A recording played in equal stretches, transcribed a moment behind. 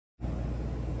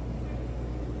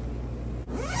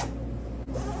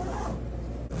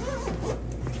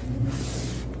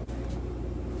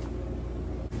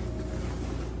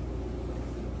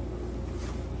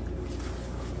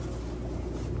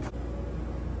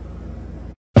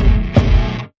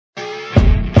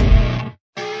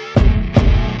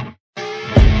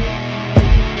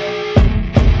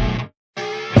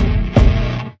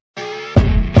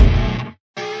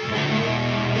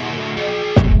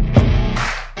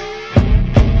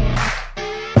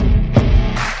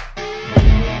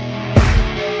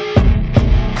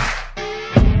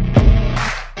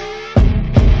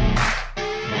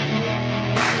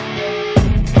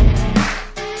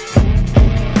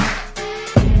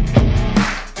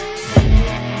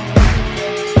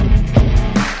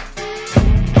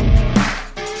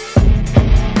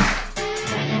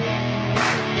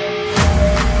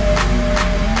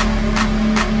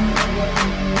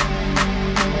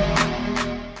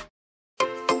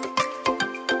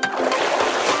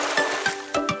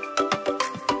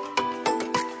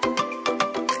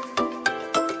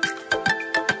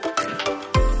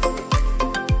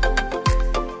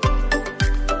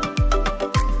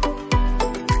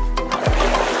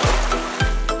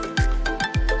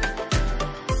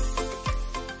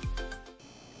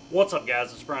What's up,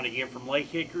 guys? It's Brian again from Lake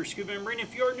Hickory Scuba and Marine.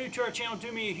 If you are new to our channel,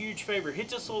 do me a huge favor. Hit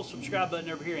this little subscribe button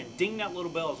over here and ding that little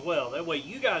bell as well. That way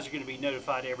you guys are going to be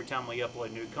notified every time we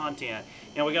upload new content.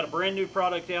 Now, we got a brand new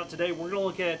product out today. We're going to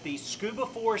look at the SCUBA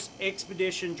FORCE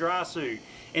XPEDITION Drysuit.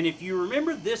 And if you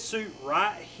remember this suit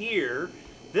right here,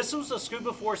 this was a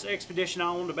SCUBA FORCE XPEDITION I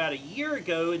owned about a year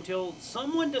ago until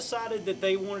someone decided that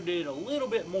they wanted it a little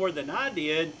bit more than I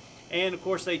did. And of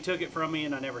course they took it from me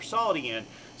and I never saw it again.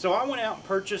 So I went out and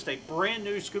purchased a brand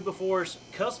new SCUBA FORCE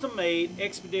custom-made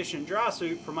XPEDITION dry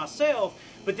suit for myself.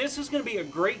 But this is going to be a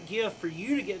great gift for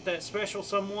you to get that special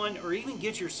someone or even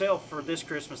get yourself for this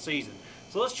Christmas season.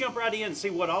 So let's jump right in and see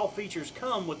what all features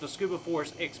come with the SCUBA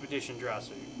FORCE XPEDITION dry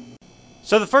suit.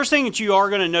 So the first thing that you are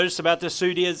going to notice about this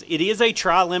suit is it is a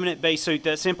tri-laminate base suit.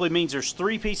 That simply means there's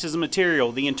 3 pieces of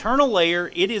material. The internal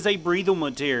layer, it is a breathable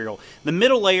material. The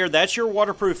middle layer, that's your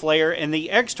waterproof layer, and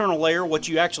the external layer, what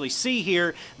you actually see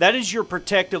here, that is your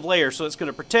protective layer. So it's going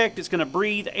to protect, it's going to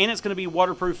breathe, and it's going to be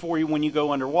waterproof for you when you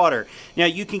go underwater. Now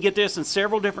you can get this in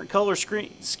several different color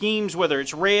schemes, whether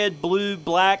it's red, blue,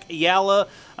 black, yellow,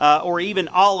 or even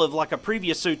olive, like a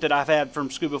previous suit that I've had from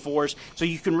SCUBA FORCE. So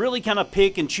you can really kind of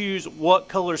pick and choose what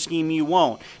color scheme you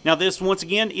want. Now this, once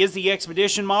again, is the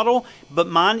XPEDITION model, but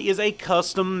mine is a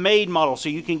custom made model, so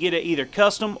you can get it either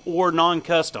custom or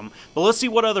non-custom. But let's see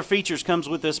what other features comes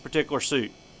with this particular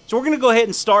suit. So we're going to go ahead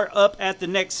and start up at the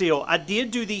neck seal. I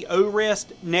did do the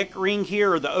O-rest neck ring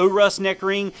here, or the O-rust neck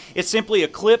ring. It's simply a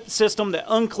clip system that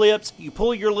unclips. You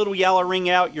pull your little yellow ring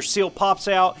out, your seal pops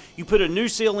out, you put a new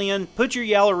seal in, put your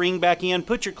yellow ring back in,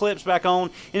 put your clips back on,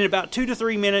 and in about 2 to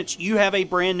 3 minutes you have a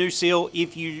brand new seal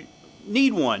if you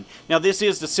need one. Now this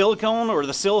is the silicone or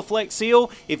the Siliflex seal.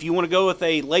 If you want to go with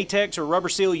a latex or rubber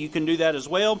seal, you can do that as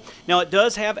well. Now it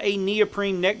does have a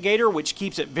neoprene neck gaiter, which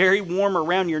keeps it very warm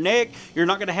around your neck. You're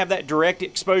not going to have that direct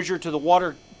exposure to the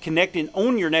water connecting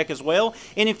on your neck as well.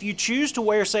 And if you choose to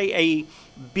wear, say, a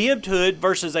bibbed hood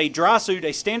versus a dry suit,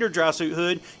 a standard dry suit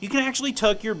hood, you can actually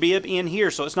tuck your bib in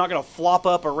here, so it's not going to flop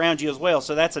up around you as well.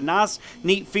 So that's a nice,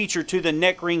 neat feature to the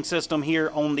neck ring system here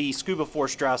on the SCUBA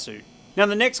FORCE dry suit. Now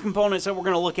the next components that we're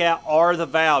going to look at are the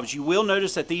valves. You will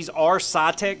notice that these are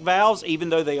SciTech valves, even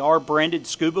though they are branded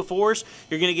SCUBA FORCE.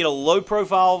 You're going to get a low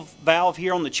profile valve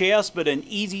here on the chest, but an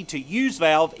easy to use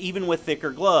valve even with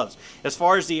thicker gloves. As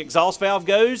far as the exhaust valve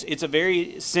goes, it's a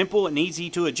very simple and easy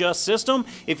to adjust system.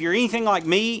 If you're anything like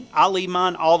me, I leave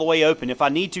mine all the way open. If I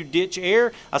need to ditch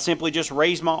air, I simply just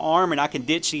raise my arm and I can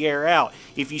ditch the air out.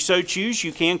 If you so choose,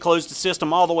 you can close the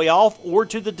system all the way off or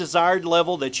to the desired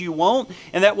level that you want,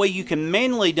 and that way you can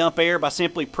manually dump air by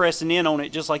simply pressing in on it,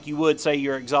 just like you would, say,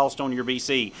 your exhaust on your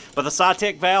VC. But the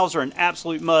SciTech valves are an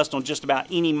absolute must on just about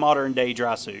any modern day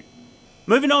dry suit.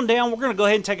 Moving on down, we're going to go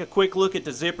ahead and take a quick look at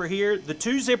the zipper here. The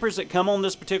 2 zippers that come on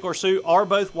this particular suit are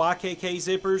both YKK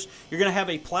zippers. You're going to have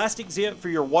a plastic zip for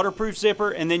your waterproof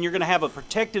zipper, and then you're going to have a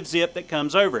protective zip that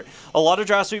comes over it. A lot of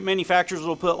dry suit manufacturers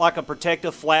will put like a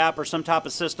protective flap or some type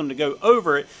of system to go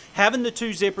over it. Having the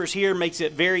 2 zippers here makes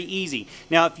it very easy.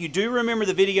 Now, if you do remember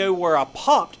the video where I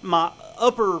popped my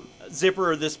upper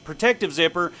zipper, or this protective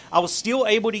zipper, I was still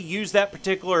able to use that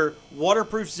particular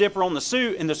waterproof zipper on the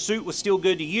suit, and the suit was still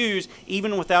good to use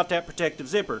even without that protective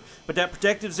zipper. But that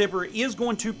protective zipper is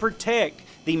going to protect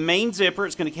the main zipper.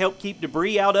 It's going to help keep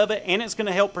debris out of it, and it's going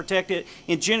to help protect it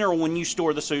in general when you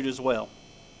store the suit as well.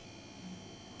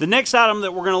 The next item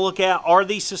that we're going to look at are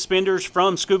these suspenders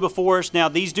from SCUBA FORCE. Now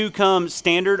these do come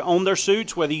standard on their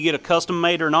suits, whether you get a custom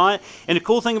made or not. And the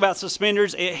cool thing about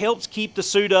suspenders, it helps keep the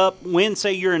suit up when,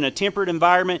 say, you're in a temperate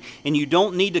environment and you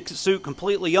don't need the suit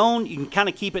completely on. You can kind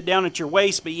of keep it down at your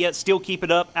waist, but yet still keep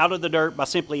it up out of the dirt by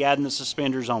simply adding the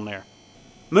suspenders on there.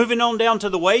 Moving on down to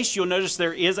the waist, you'll notice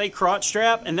there is a crotch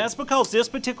strap, and that's because this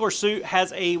particular suit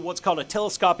has a what's called a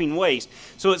telescoping waist.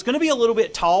 So it's going to be a little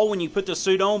bit tall when you put the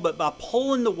suit on, but by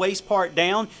pulling the waist part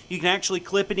down, you can actually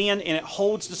clip it in and it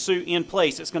holds the suit in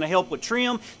place. It's going to help with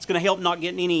trim, it's going to help not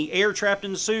getting any air trapped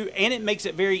in the suit, and it makes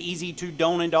it very easy to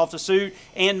don and off the suit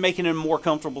and making it a more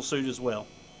comfortable suit as well.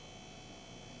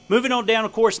 Moving on down,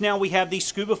 of course, now we have the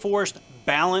SCUBA FORCE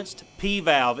balanced P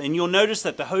valve, and you'll notice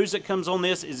that the hose that comes on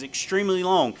this is extremely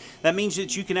long. That means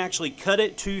that you can actually cut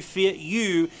it to fit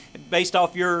you based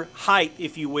off your height,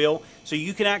 if you will, so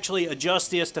you can actually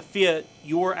adjust this to fit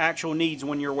your actual needs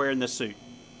when you're wearing this suit.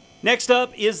 Next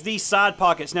up is the side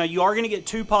pockets. Now you are going to get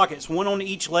 2 pockets, one on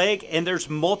each leg, and there's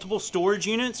multiple storage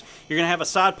units. You're going to have a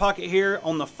side pocket here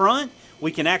on the front.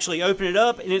 We can actually open it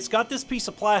up, and it's got this piece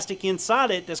of plastic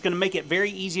inside it that's going to make it very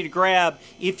easy to grab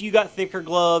if you got thicker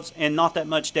gloves and not that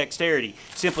much dexterity.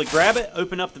 Simply grab it,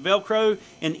 open up the Velcro,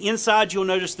 and inside you'll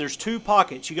notice there's 2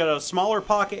 pockets. You got a smaller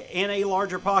pocket and a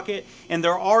larger pocket, and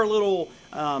there are little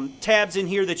tabs in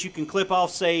here that you can clip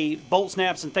off, say, bolt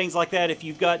snaps and things like that if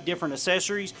you've got different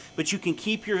accessories, but you can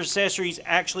keep your accessories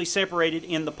actually separated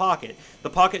in the pocket. The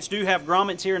pockets do have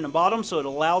grommets here in the bottom, so it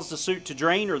allows the suit to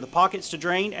drain, or the pockets to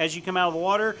drain as you come out of the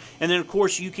water. And then, of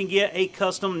course, you can get a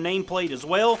custom nameplate as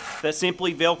well that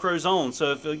simply Velcros on.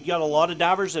 So if you've got a lot of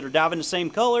divers that are diving the same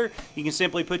color, you can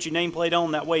simply put your nameplate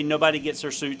on. That way nobody gets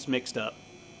their suits mixed up.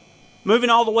 Moving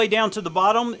all the way down to the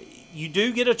bottom, you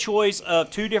do get a choice of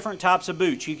two different types of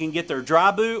boots. You can get their dry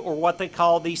boot or what they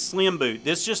call the slim boot.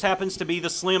 This just happens to be the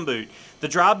slim boot. The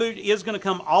dry boot is going to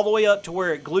come all the way up to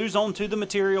where it glues onto the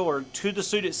material or to the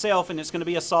suit itself, and it's going to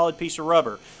be a solid piece of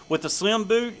rubber. With the slim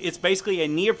boot, it's basically a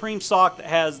neoprene sock that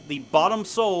has the bottom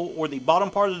sole or the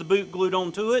bottom part of the boot glued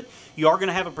onto it. You are going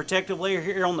to have a protective layer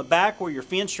here on the back where your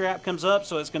fin strap comes up,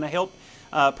 so it's going to help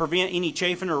prevent any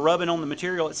chafing or rubbing on the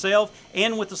material itself.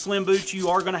 And with the slim boots, you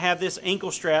are going to have this ankle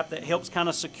strap that helps kind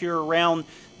of secure around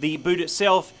the boot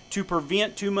itself to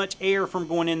prevent too much air from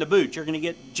going in the boot. You're going to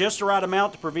get just the right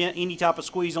amount to prevent any type of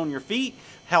squeeze on your feet.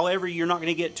 However, you're not going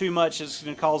to get too much that's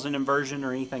going to cause an inversion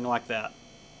or anything like that.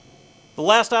 The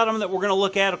last item that we're going to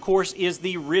look at, of course, is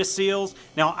the wrist seals.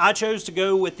 Now, I chose to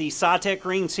go with the Cytec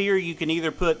rings here. You can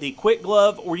either put the quick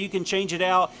glove or you can change it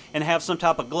out and have some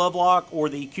type of glove lock or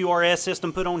the QRS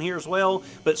system put on here as well.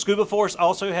 But Scuba Force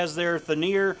also has their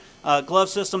Thernier glove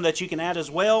system that you can add as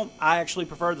well. I actually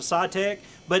prefer the Cytec,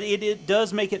 but it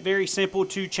does make it very simple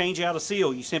to change out a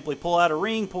seal. You simply pull out a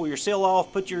ring, pull your seal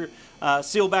off, put your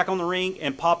seal back on the ring,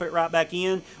 and pop it right back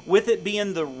in. With it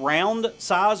being the round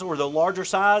size or the larger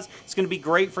size, it's going to be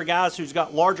great for guys who's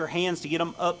got larger hands to get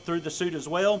them up through the suit as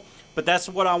well. But that's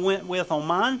what I went with on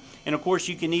mine. And of course,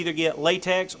 you can either get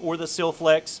latex or the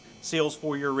SealFlex seals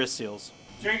for your wrist seals.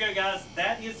 So there you go, guys.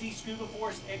 That is the Scuba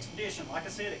Force XPEDITION. Like I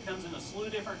said, it comes in a slew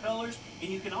of different colors, and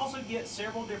you can also get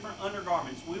several different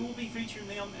undergarments. We will be featuring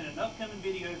them in an upcoming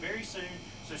video very soon,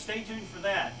 so stay tuned for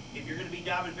that. If you're going to be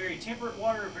diving very temperate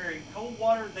water or very cold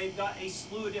water, they've got a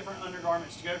slew of different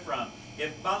undergarments to go from.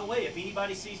 By the way, if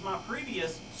anybody sees my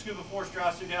previous Scuba Force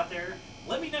dry suit out there,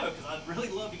 let me know, because I'd really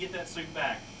love to get that suit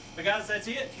back. But guys, that's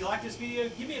it. If you like this video,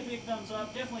 give me a big thumbs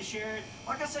up. Definitely share it.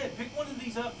 Like I said, pick one of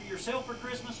these up for yourself for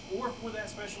Christmas or for that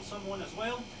special someone as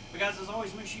well. But guys, as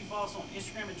always, make sure you follow us on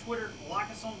Instagram and Twitter, like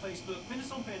us on Facebook, pin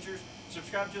us on Pinterest,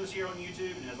 subscribe to us here on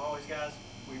YouTube, and as always, guys,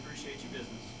 we appreciate your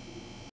business.